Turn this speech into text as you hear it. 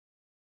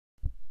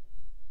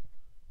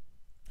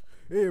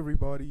Hey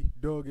everybody,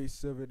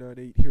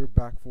 Doug8798 here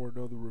back for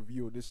another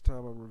review, and this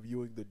time I'm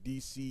reviewing the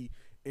DC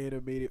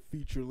animated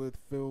feature-length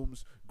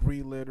films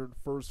Green Lantern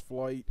First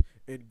Flight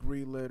and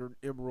Green Lantern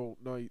Emerald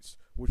Knights,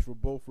 which were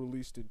both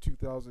released in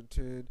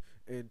 2010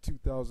 and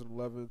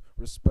 2011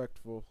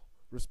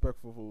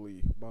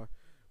 respectively.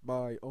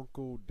 My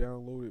uncle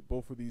downloaded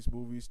both of these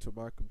movies to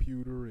my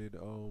computer in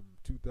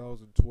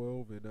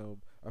 2012, and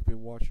I've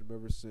been watching them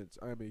ever since.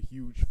 I am a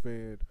huge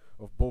fan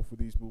of both of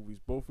these movies.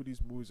 Both of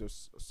these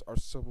movies are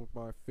some of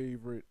my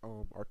favorite,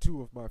 are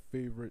two of my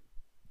favorite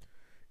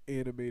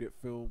animated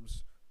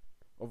films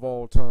of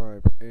all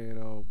time.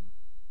 And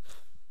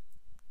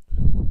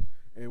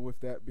with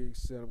that being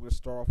said, I'm going to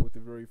start off with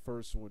the very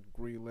first one,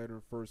 Green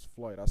Lantern First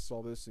Flight. I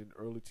saw this in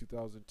early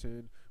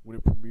 2010 when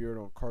it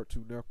premiered on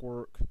Cartoon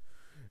Network,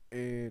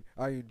 and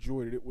I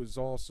enjoyed it. It was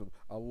awesome.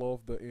 I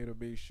love the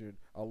animation.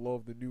 I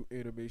love the new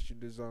animation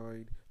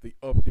design, the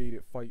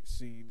updated fight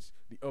scenes,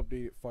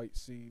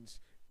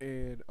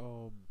 and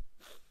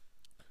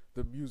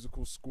the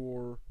musical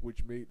score,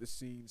 which made the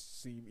scenes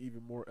seem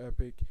even more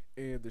epic,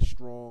 and the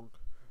strong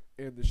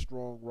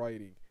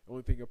writing. The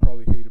only thing I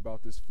probably hate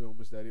about this film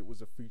is that it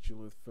was a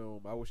feature-length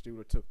film. I wish they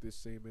would have took this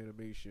same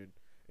animation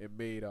and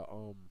made a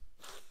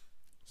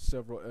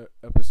several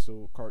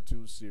episode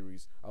cartoon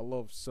series. I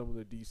love some of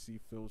the DC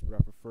films, but I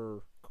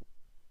prefer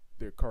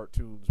their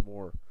cartoons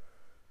more.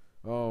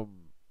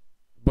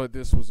 But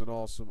this was an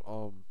awesome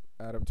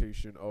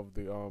adaptation of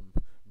the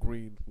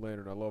Green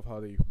Lantern. I love how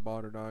they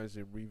modernized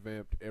and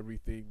revamped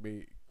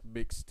everything,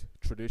 mixed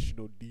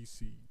traditional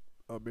DC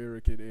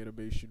American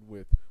animation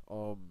with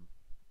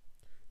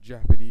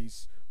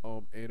Japanese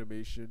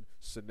animation.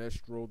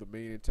 Sinestro, the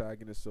main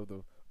antagonist of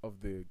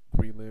the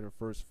Green Lantern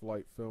First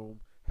Flight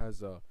film,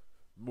 has a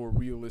more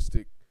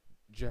realistic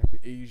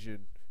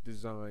Asian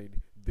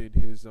design than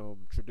his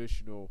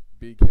traditional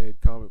big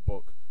head comic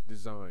book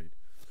design.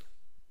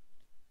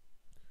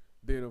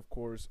 Then of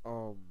course I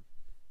love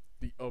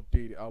the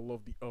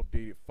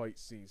updated fight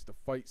scenes. The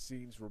fight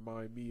scenes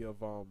remind me of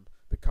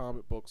the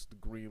comic books, the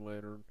Green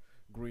Lantern,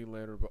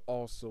 but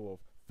also of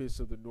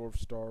Fist of the North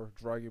Star,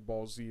 Dragon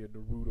Ball Z, and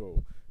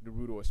Naruto,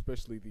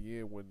 especially the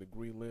end when the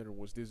Green Lantern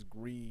was this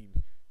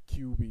green,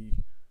 cubey,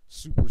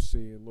 Super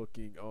Saiyan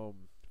looking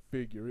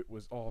figure. It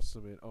was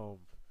awesome and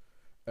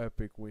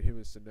epic when him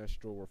and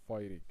Sinestro were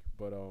fighting.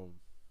 But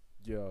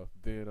yeah,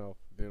 then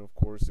of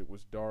course it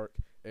was dark,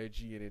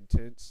 edgy, and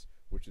intense,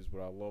 which is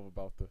what I love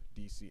about the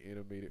DC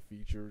animated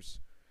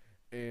features,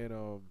 and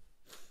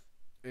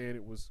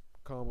it was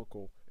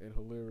comical and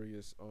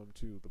hilarious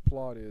too. The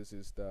plot is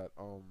that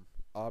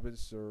Abin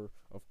Sur,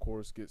 of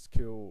course, gets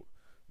killed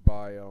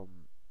by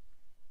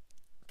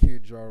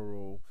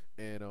Kinjaro,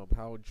 and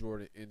Hal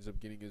Jordan ends up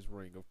getting his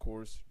ring. Of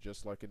course,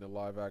 just like in the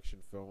live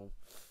action film,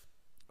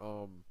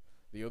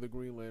 the other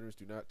Green Lanterns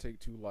do not take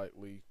too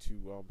lightly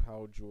to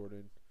Hal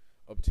Jordan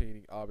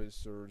obtaining Abin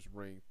Sur's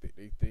ring.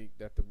 They think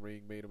that the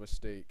ring made a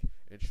mistake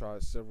and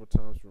tries several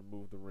times to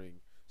remove the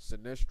ring.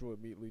 Sinestro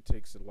immediately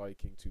takes a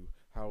liking to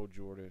Hal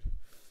Jordan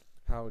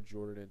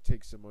and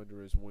takes him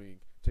under his wing.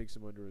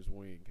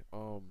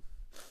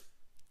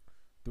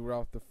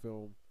 Throughout the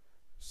film,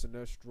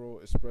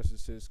 Sinestro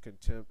expresses his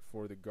contempt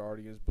for the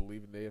Guardians,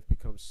 believing they have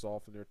become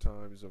soft in their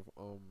times of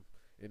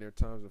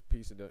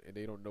peace, and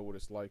they don't know what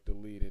it's like to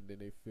lead, and then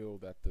they feel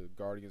that the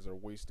Guardians are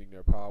wasting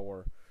their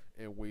power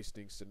and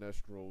wasting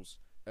Sinestro's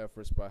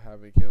efforts by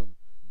having him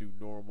do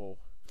normal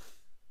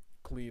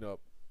cleanup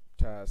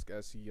task,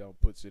 as he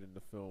puts it in the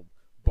film.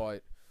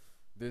 But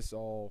this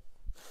all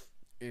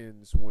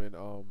ends when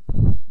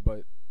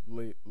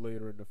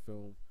later in the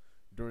film,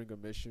 during a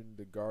mission,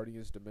 the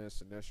Guardians demand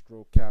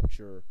Sinestro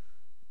capture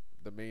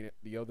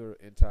the other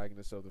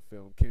antagonist of the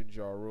film,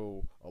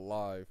 Kinjaro,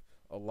 alive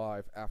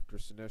after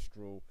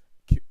Sinestro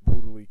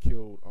brutally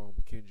killed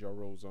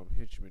Kinjaro's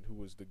henchman, who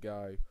was the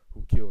guy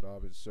who killed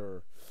Abin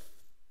Sur.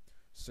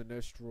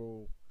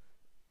 Sinestro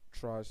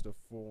tries to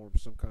form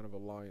some kind of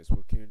alliance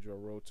with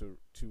Kinjaro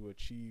to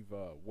achieve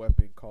a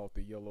weapon called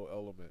the Yellow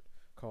Element.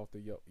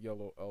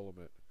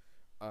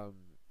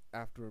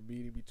 After a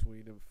meeting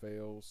between them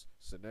fails,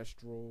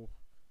 Sinestro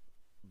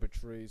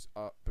betrays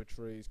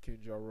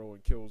Kinjaro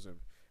and kills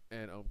him,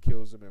 and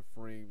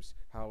frames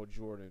Hal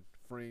Jordan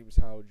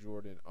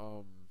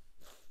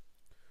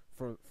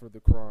for the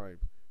crime.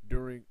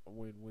 When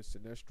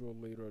Sinestro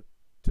later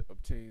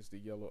obtains the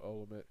Yellow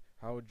Element,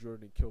 Hal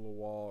Jordan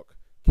and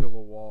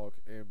Kilowog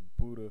and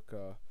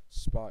Boudica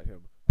spot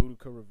him.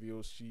 Boudica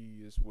reveals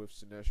she is with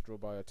Sinestro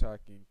by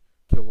attacking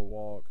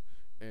Kilowog,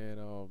 and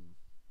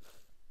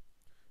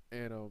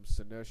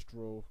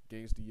Sinestro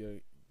gains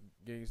the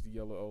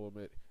Yellow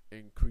Element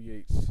and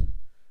creates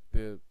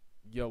the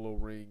yellow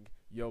ring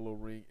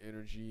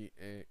energy,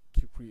 and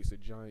creates a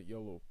giant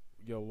yellow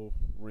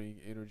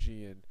ring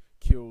energy, and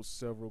kills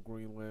several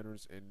Green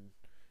Lanterns,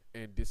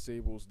 and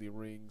disables the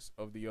rings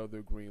of the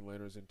other Green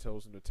Lanterns, and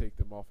tells them to take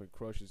them off, and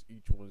crushes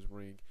each one's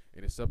ring.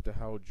 And it's up to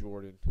Hal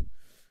Jordan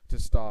to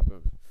stop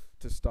him.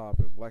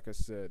 Like I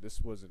said,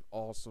 this was an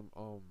awesome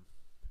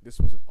This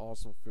was an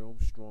awesome film,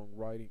 strong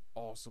writing,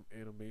 awesome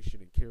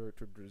animation and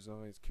character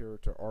designs,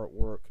 character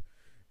artwork,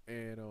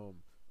 and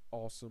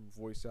awesome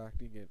voice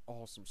acting and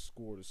awesome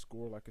score. The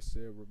score, like I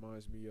said,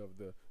 reminds me of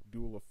the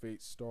Duel of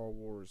Fate Star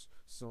Wars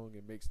song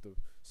and makes the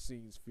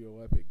scenes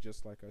feel epic,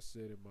 just like I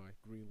said in my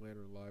Green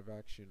Lantern live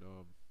action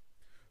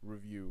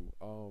review.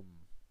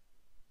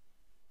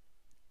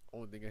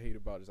 Only thing I hate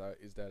about it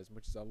is that as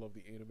much as I love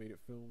the animated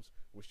films,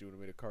 wish they would have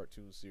made a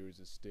cartoon series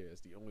instead.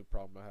 That's the only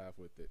problem I have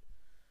with it.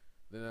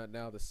 Then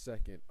now the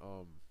second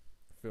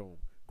film,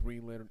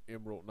 Green Lantern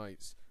Emerald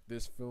Knights.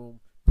 This film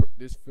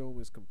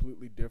is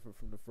completely different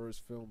from the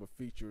first film. It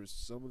features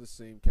some of the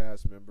same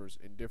cast members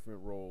in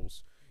different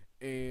roles,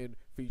 and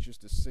features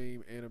the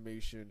same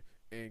animation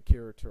and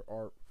character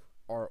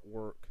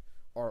artwork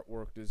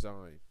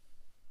design.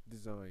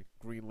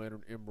 Green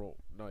Lantern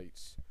Emerald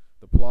Knights.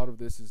 The plot of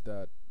this is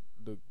that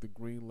the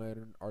Green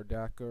Lantern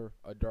Ardaka,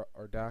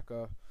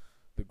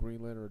 the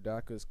Green Lantern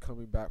Ardaka is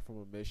coming back from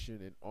a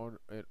mission, and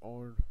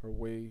on her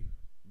way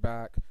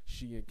back,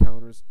 she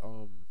encounters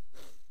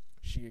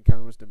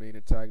the main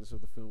antagonist of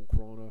the film,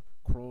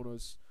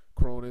 Cronus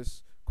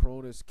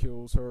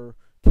kills her,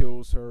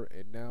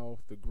 and now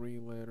the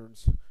Green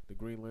Lanterns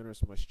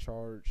must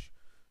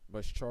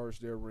charge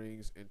their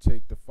rings and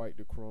take the fight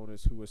to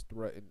Cronus, who has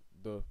threatened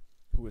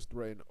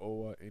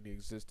Oa and the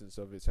existence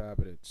of its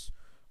inhabitants.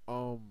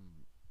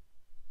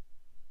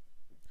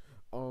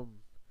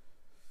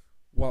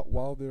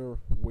 While they're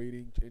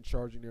waiting and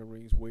charging their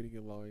rings, waiting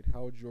in line,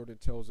 Hal Jordan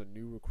tells a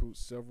new recruit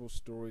several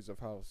stories of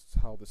how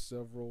the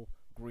several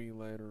Green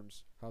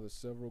Lanterns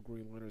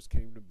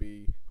came to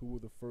be, who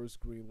the first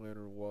Green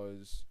Lantern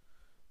was,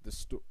 the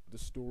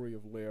story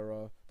of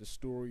Lara, the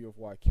story of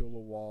why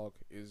Kilowog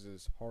is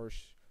as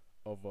harsh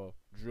of a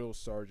drill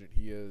sergeant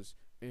he is,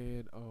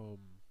 and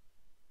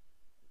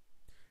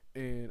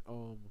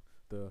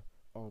the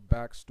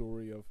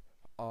backstory of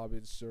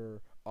Abin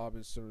Sur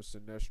and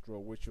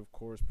Sinestro, which of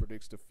course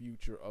predicts the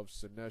future of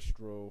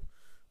Sinestro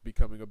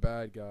becoming a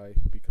bad guy,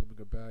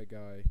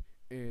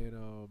 and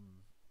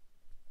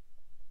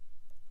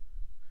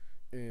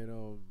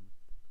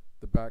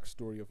the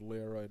backstory of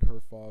Lara and her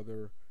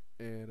father,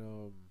 and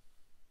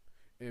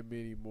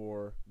many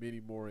more,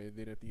 and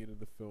then at the end of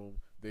the film,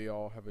 they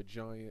all have a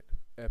giant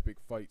epic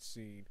fight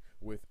scene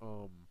with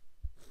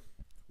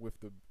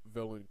the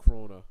villain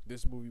Krona.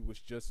 This movie was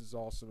just as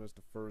awesome as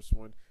the first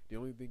one. The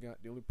only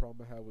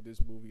problem I have with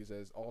this movie is that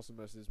as awesome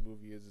as this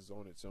movie is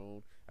on its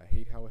own, I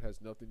hate how it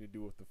has nothing to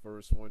do with the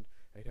first one.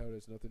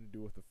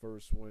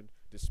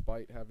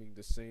 Despite having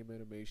the same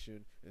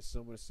animation and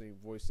some of the same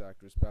voice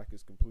actors. Back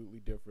is completely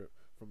different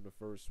from the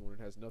first one. It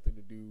has nothing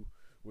to do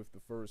with the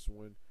first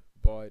one,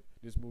 but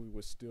this movie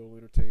was still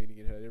entertaining.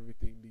 It had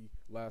everything the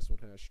last one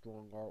had: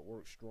 strong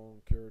artwork,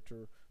 strong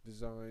character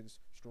designs,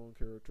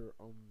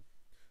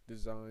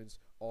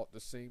 all the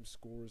same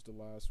score as the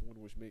last one,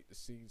 which made the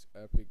scenes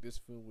epic. This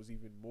film was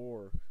even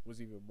more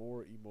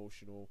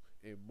emotional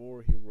and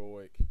more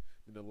heroic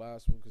than the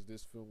last one, because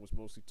this film was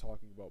mostly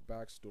talking about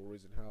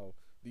backstories and how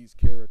these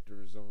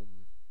characters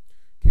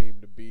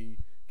came to be,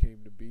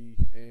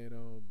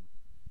 and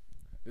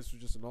this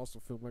was just an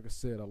awesome film. Like I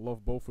said, I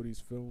love both of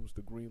these films.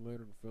 The Green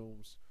Lantern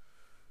films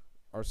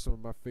are some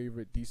of my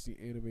favorite DC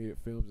animated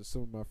films and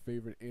some of my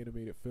favorite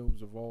animated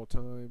films of all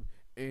time,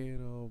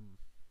 and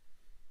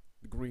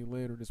the Green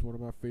Lantern is one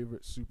of my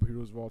favorite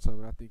superheroes of all time,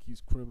 and I think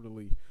he's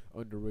criminally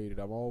underrated.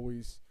 I'm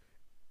always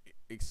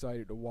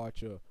excited to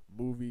watch a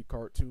movie,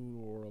 cartoon,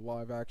 or a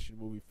live-action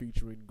movie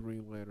featuring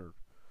Green Lantern.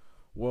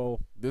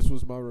 Well, this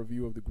was my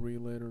review of the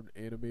Green Lantern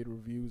animated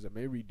reviews. I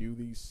may redo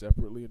these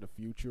separately in the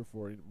future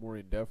for a more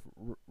in-depth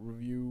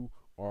review,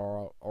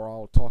 or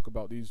I'll talk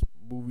about these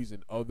movies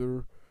in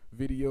other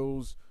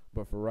videos.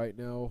 But for right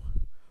now,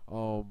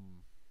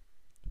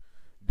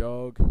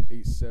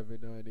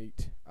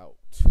 Doug8798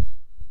 out.